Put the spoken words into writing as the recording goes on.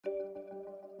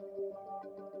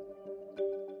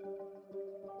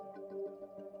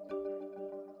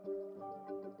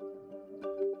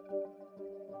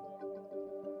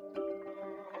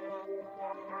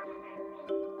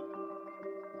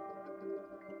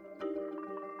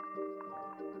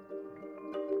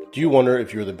Do you wonder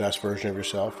if you're the best version of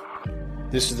yourself?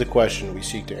 This is the question we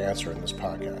seek to answer in this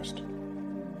podcast.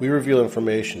 We reveal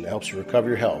information that helps you recover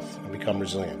your health and become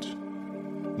resilient.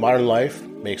 Modern life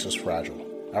makes us fragile.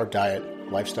 Our diet,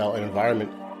 lifestyle, and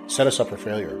environment set us up for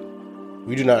failure.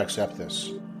 We do not accept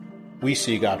this. We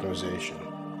seek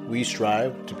optimization. We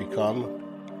strive to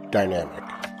become dynamic.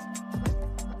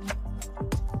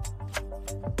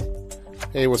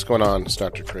 Hey, what's going on? It's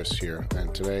Dr. Chris here,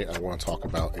 and today I want to talk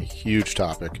about a huge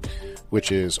topic, which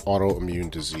is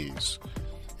autoimmune disease.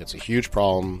 It's a huge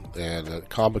problem and a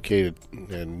complicated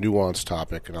and nuanced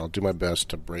topic, and I'll do my best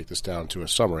to break this down to a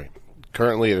summary.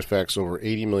 Currently, it affects over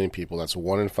 80 million people. That's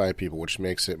 1 in 5 people, which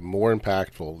makes it more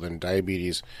impactful than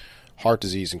diabetes, heart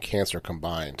disease, and cancer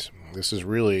combined. This is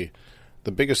really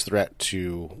the biggest threat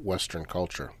to Western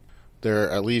culture. There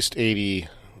are at least 80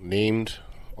 named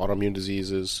autoimmune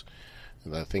diseases.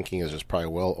 The thinking is there's probably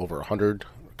well over 100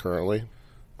 currently.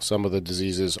 Some of the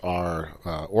diseases are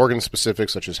organ-specific,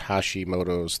 such as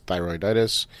Hashimoto's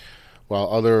thyroiditis, while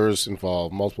others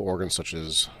involve multiple organs, such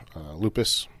as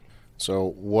lupus.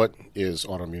 So what is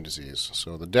autoimmune disease?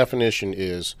 So the definition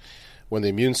is when the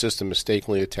immune system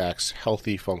mistakenly attacks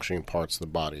healthy, functioning parts of the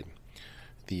body.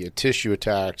 The tissue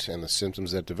attacked and the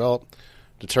symptoms that develop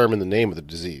determine the name of the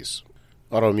disease.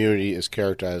 Autoimmunity is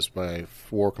characterized by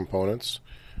 4 components.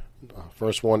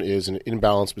 First one is an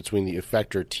imbalance between the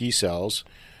effector T cells,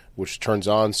 which turns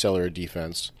on cellular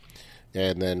defense,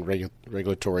 and then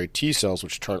regulatory T cells,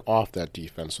 which turn off that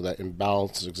defense. So that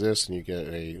imbalance exists, and you get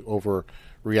a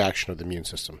overreaction of the immune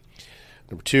system.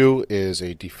 Number 2 is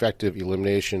a defective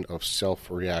elimination of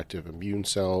self-reactive immune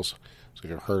cells. So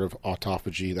if you've heard of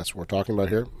autophagy, that's what we're talking about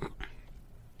here.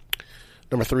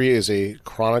 Number 3 is a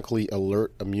chronically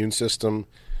alert immune system.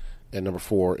 And number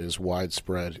 4 is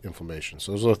widespread inflammation.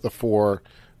 So those are the 4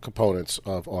 components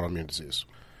of autoimmune disease.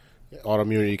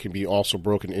 Autoimmunity can be also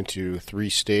broken into 3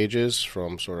 stages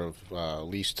from sort of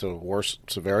least to worst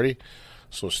severity.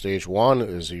 So stage 1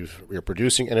 is you're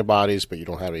producing antibodies, but you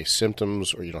don't have any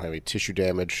symptoms or you don't have any tissue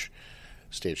damage.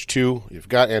 Stage 2, you've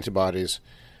got antibodies,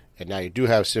 and now you do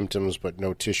have symptoms, but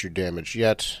no tissue damage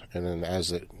yet. And then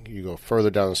as you go further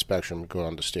down the spectrum, go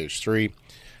on to stage 3.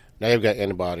 Now you've got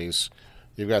antibodies,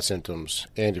 you've got symptoms,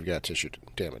 and you've got tissue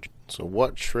damage. So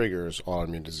what triggers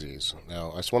autoimmune disease?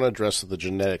 Now, I just want to address the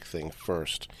genetic thing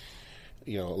first.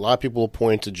 A lot of people will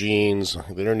point to genes.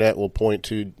 The internet will point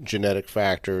to genetic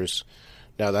factors.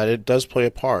 Now, that it does play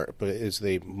a part, but it is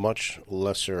a much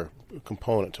lesser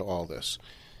component to all this.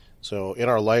 So in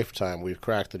our lifetime, we've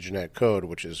cracked the genetic code,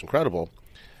 which is incredible,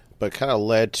 but kind of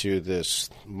led to this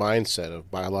mindset of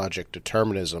biologic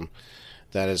determinism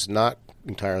that is not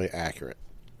entirely accurate.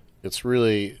 It's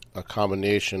really a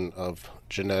combination of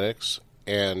genetics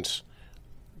and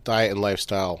diet and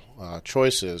lifestyle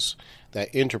choices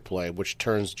that interplay, which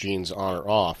turns genes on or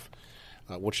off,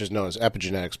 which is known as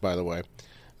epigenetics, by the way.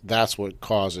 That's what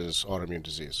causes autoimmune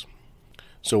disease.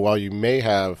 So while you may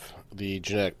have the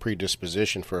genetic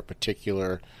predisposition for a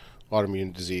particular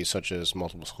autoimmune disease, such as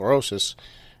multiple sclerosis,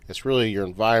 it's really your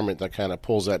environment that kind of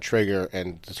pulls that trigger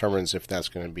and determines if that's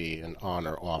going to be an on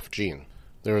or off gene.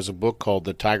 There is a book called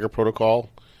The Tiger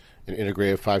Protocol, an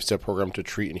integrative 5-step program to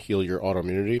treat and heal your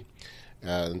autoimmunity.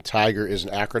 And TIGER is an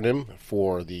acronym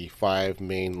for the 5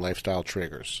 main lifestyle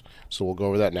triggers. So we'll go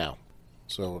over that now.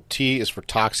 So T is for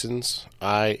toxins,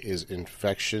 I is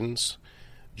infections,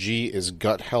 G is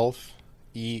gut health,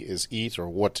 E is eat or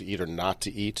what to eat or not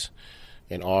to eat,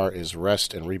 and R is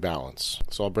rest and rebalance.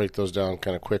 So I'll break those down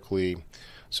kind of quickly.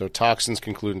 So toxins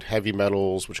can include heavy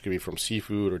metals, which could be from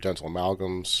seafood or dental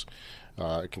amalgams.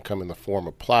 It can come in the form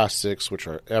of plastics, which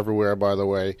are everywhere, by the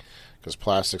way, because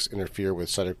plastics interfere with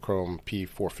cytochrome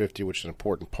P450, which is an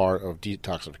important part of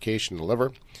detoxification in the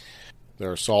liver.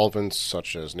 There are solvents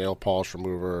such as nail polish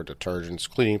remover, detergents,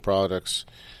 cleaning products.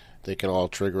 They can all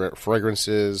trigger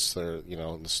fragrances. They're,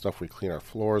 the stuff we clean our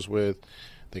floors with.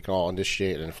 They can all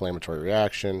initiate an inflammatory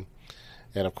reaction.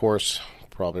 And, of course,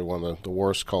 probably one of the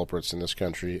worst culprits in this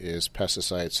country is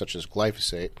pesticides such as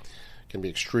glyphosate. Can be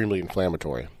extremely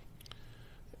inflammatory.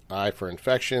 I for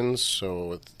infections, so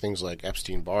with things like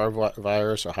Epstein-Barr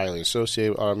virus are highly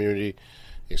associated with autoimmunity.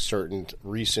 A certain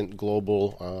recent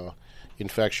global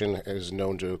infection is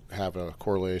known to have a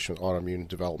correlation with autoimmune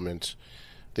development.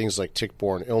 Things like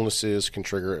tick-borne illnesses can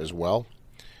trigger as well.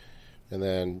 And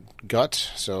then gut,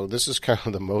 so this is kind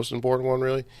of the most important one,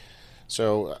 really.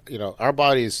 So, our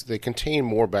bodies, they contain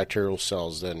more bacterial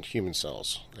cells than human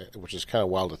cells, which is kind of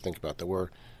wild to think about, that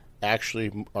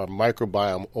our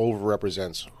microbiome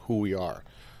overrepresents who we are.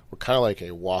 We're kind of like a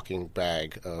walking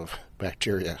bag of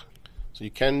bacteria. So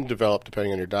you can develop,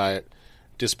 depending on your diet,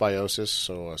 dysbiosis,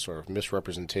 so a sort of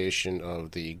misrepresentation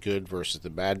of the good versus the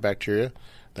bad bacteria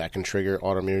that can trigger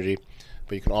autoimmunity.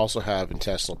 But you can also have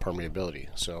intestinal permeability.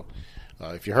 So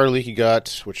if you heard leaky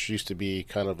gut, which used to be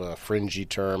kind of a fringy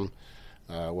term,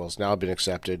 it's now been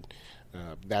accepted.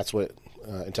 That's what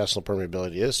intestinal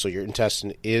permeability is. So your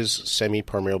intestine is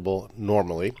semi-permeable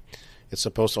normally. It's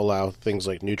supposed to allow things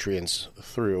like nutrients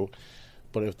through,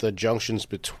 but if the junctions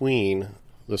between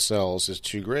the cells is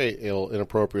too great, it'll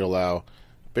inappropriately allow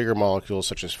bigger molecules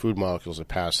such as food molecules to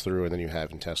pass through, and then you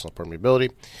have intestinal permeability.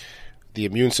 The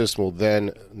immune system will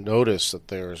then notice that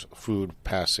there's food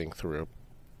passing through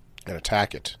and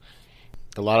attack it.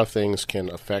 A lot of things can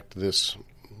affect this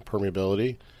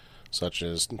permeability, such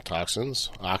as toxins,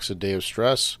 oxidative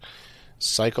stress.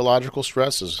 Psychological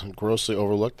stress is grossly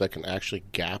overlooked that can actually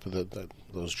gap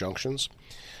those junctions.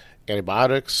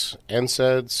 Antibiotics,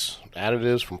 NSAIDs,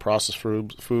 additives from processed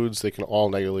foods, they can all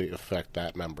negatively affect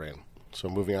that membrane. So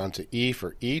moving on to E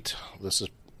for eat. This is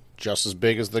just as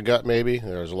big as the gut maybe.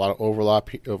 There's a lot of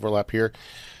overlap here.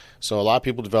 So a lot of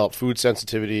people develop food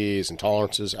sensitivities,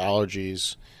 intolerances,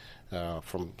 allergies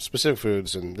from specific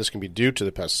foods, and this can be due to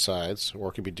the pesticides or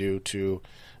it can be due to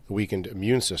a weakened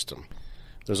immune system.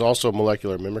 There's also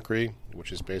molecular mimicry,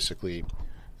 which is basically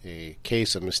a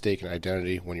case of mistaken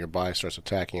identity when your body starts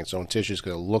attacking its own tissues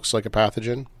because it looks like a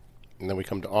pathogen. And then we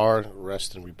come to R,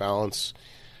 rest and rebalance.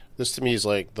 This to me is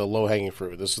like the low-hanging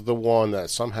fruit. This is the one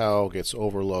that somehow gets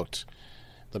overlooked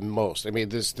the most. I mean,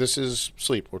 this is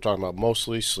sleep. We're talking about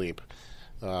mostly sleep.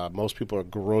 Most people are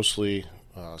grossly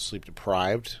sleep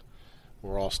deprived.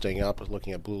 We're all staying up,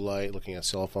 looking at blue light, looking at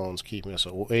cell phones, keeping us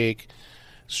awake.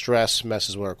 Stress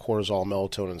messes with our cortisol,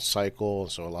 melatonin cycle,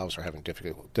 and so a lot of us are having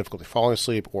difficulty falling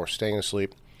asleep or staying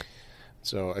asleep.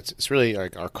 So it's really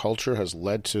like our culture has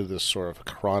led to this sort of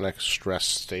chronic stress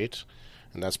state,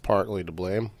 and that's partly to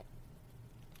blame.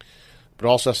 But it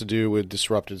also has to do with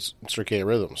disrupted circadian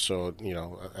rhythms. So,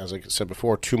 as I said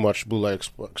before, too much blue light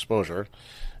exposure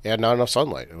and not enough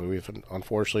sunlight. We've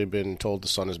unfortunately been told the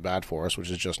sun is bad for us, which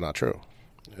is just not true.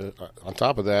 On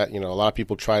top of that, a lot of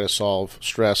people try to solve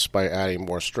stress by adding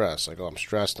more stress. Like, I'm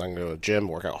stressed, I'm going to go to the gym,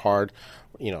 work out hard,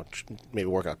 maybe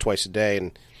work out twice a day.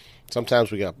 And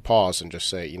sometimes we got to pause and just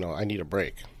say, I need a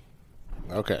break.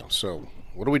 Okay, so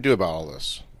what do we do about all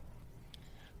this?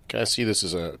 Okay, I see this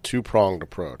as a two-pronged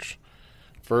approach.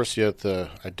 First, you have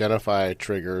to identify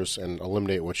triggers and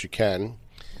eliminate what you can.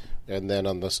 And then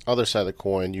on this other side of the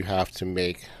coin, you have to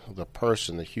make the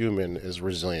person, the human, as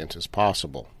resilient as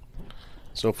possible.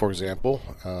 So, for example,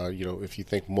 if you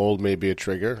think mold may be a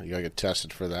trigger, you got to get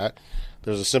tested for that.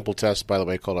 There's a simple test, by the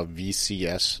way, called a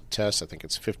VCS test. I think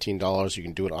it's $15. You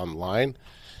can do it online.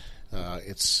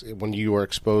 It's when you are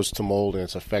exposed to mold and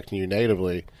it's affecting you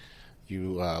negatively,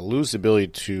 you lose the ability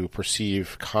to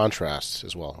perceive contrast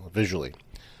as well, visually.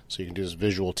 So you can do this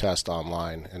visual test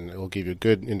online, and it will give you a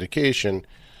good indication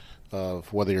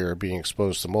of whether you're being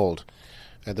exposed to mold.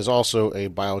 And there's also a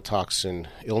biotoxin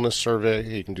illness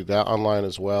survey. You can do that online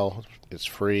as well. It's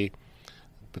free.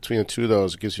 Between the two of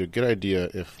those, it gives you a good idea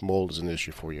if mold is an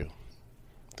issue for you.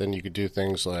 Then you could do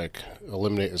things like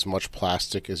eliminate as much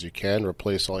plastic as you can,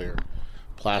 replace all your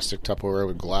plastic Tupperware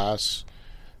with glass,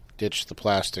 ditch the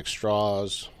plastic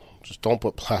straws. Just don't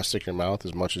put plastic in your mouth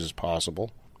as much as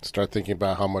possible. Start thinking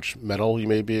about how much metal you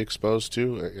may be exposed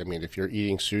to. I mean, if you're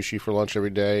eating sushi for lunch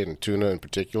every day, and tuna in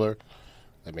particular,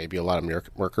 that may be a lot of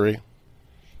mercury.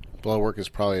 Blood work is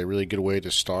probably a really good way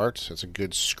to start. It's a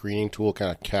good screening tool,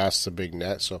 kind of casts a big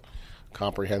net. So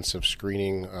comprehensive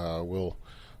screening will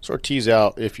sort of tease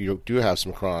out if you do have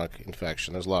some chronic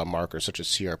infection. There's a lot of markers, such as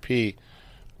CRP,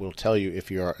 will tell you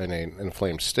if you are in an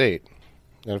inflamed state.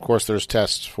 And, of course, there's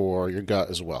tests for your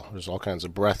gut as well. There's all kinds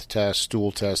of breath tests,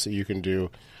 stool tests that you can do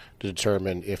to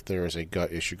determine if there is a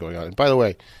gut issue going on. And, by the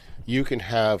way, you can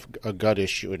have a gut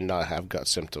issue and not have gut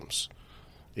symptoms.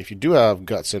 If you do have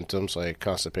gut symptoms like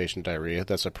constipation, diarrhea,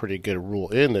 that's a pretty good rule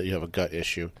in that you have a gut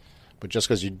issue. But just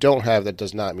because you don't have that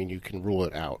does not mean you can rule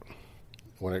it out.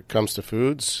 When it comes to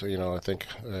foods, I think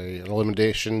an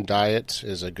elimination diet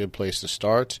is a good place to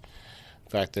start.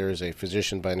 In fact, there is a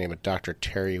physician by the name of Dr.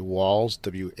 Terry Wahls,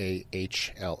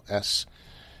 W-A-H-L-S.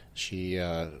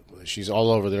 She's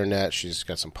all over the internet. She's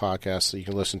got some podcasts that you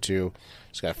can listen to.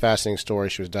 She's got a fascinating story.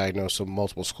 She was diagnosed with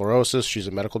multiple sclerosis. She's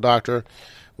a medical doctor,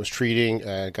 was treating,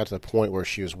 got to the point where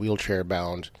she was wheelchair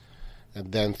bound.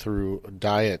 And then through a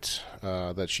diet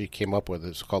that she came up with,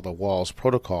 it's called the Wahls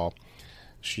Protocol,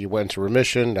 she went into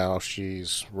remission. Now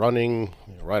she's running,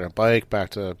 riding a bike,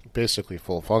 back to basically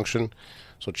full function.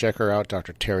 So check her out,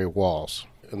 Dr. Terry Wahls.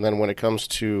 And then when it comes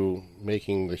to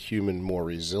making the human more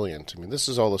resilient, I mean, this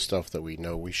is all the stuff that we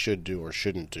know we should do or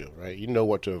shouldn't do, right? You know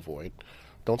what to avoid.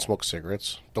 Don't smoke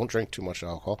cigarettes. Don't drink too much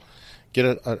alcohol.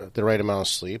 Get the right amount of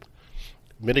sleep.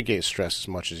 Mitigate stress as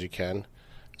much as you can.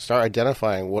 Start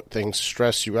identifying what things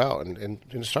stress you out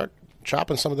and start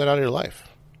chopping some of that out of your life.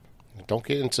 Don't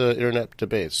get into internet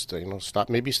debates.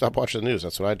 Stop watching the news.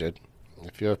 That's what I did.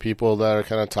 If you have people that are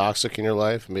kind of toxic in your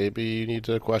life, maybe you need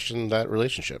to question that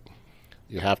relationship.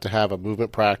 You have to have a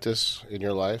movement practice in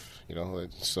your life,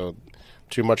 so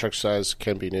too much exercise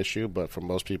can be an issue, but for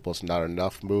most people it's not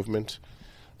enough movement.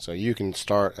 So you can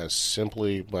start as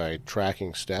simply by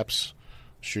tracking steps,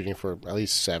 shooting for at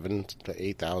least 7,000 to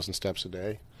 8,000 steps a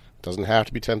day. It doesn't have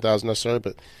to be 10,000 necessarily,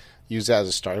 but use that as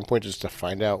a starting point just to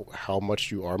find out how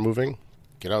much you are moving.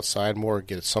 Get outside more,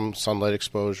 get some sunlight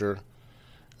exposure.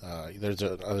 There's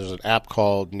an app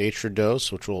called Nature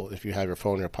Dose, which will, if you have your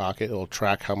phone in your pocket, it will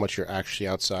track how much you're actually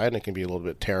outside, and it can be a little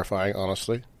bit terrifying,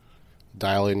 honestly.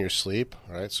 Dial in your sleep,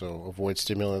 right? So avoid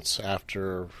stimulants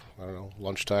after,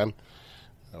 lunchtime.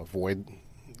 Avoid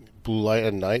blue light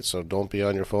at night, so don't be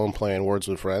on your phone playing Words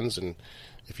with Friends. And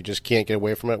if you just can't get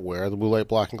away from it, wear the blue light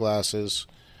blocking glasses.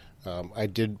 I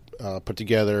did put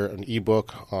together an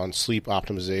ebook on sleep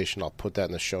optimization. I'll put that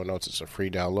in the show notes. It's a free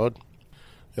download.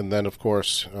 And then, of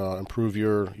course, improve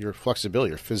your flexibility,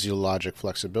 your physiologic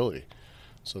flexibility.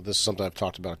 So this is something I've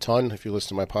talked about a ton. If you listen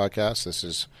to my podcast, this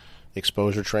is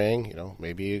exposure training.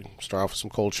 Maybe start off with some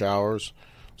cold showers,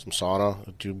 some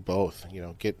sauna. Do both.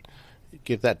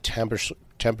 Get that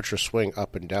temperature swing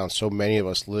up and down. So many of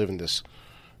us live in this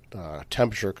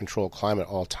temperature-controlled climate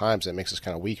at all times that makes us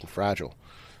kind of weak and fragile.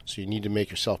 So you need to make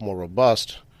yourself more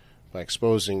robust by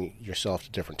exposing yourself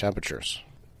to different temperatures.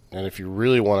 And if you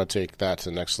really want to take that to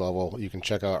the next level, you can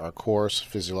check out our course,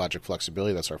 Physiologic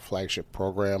Flexibility. That's our flagship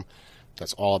program.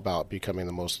 That's all about becoming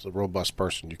the most robust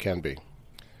person you can be.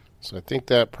 So I think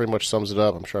that pretty much sums it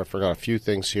up. I'm sure I forgot a few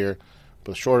things here.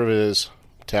 But the short of it is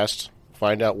test,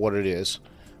 find out what it is,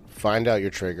 find out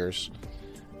your triggers,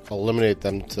 eliminate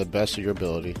them to the best of your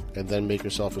ability, and then make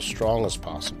yourself as strong as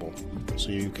possible so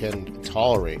you can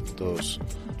tolerate those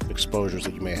exposures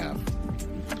that you may have.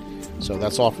 So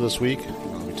that's all for this week.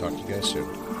 I'll be talking to you guys soon.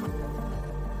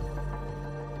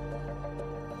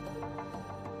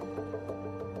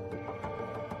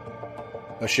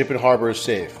 A ship in harbor is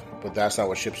safe, but that's not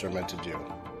what ships are meant to do.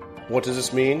 What does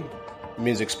this mean? It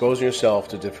means exposing yourself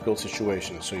to difficult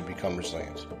situations so you become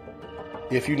resilient.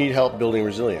 If you need help building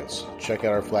resilience, check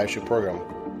out our flagship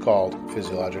program called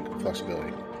Physiologic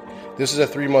Flexibility. This is a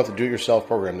 3-month do-it-yourself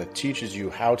program that teaches you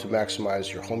how to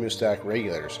maximize your homeostatic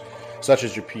regulators, such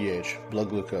as your pH, blood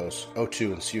glucose,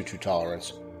 O2 and CO2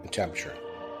 tolerance, and temperature.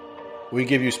 We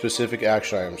give you specific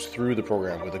action items through the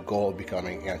program with the goal of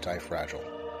becoming anti-fragile.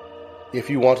 If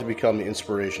you want to become the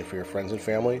inspiration for your friends and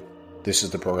family, this is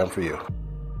the program for you.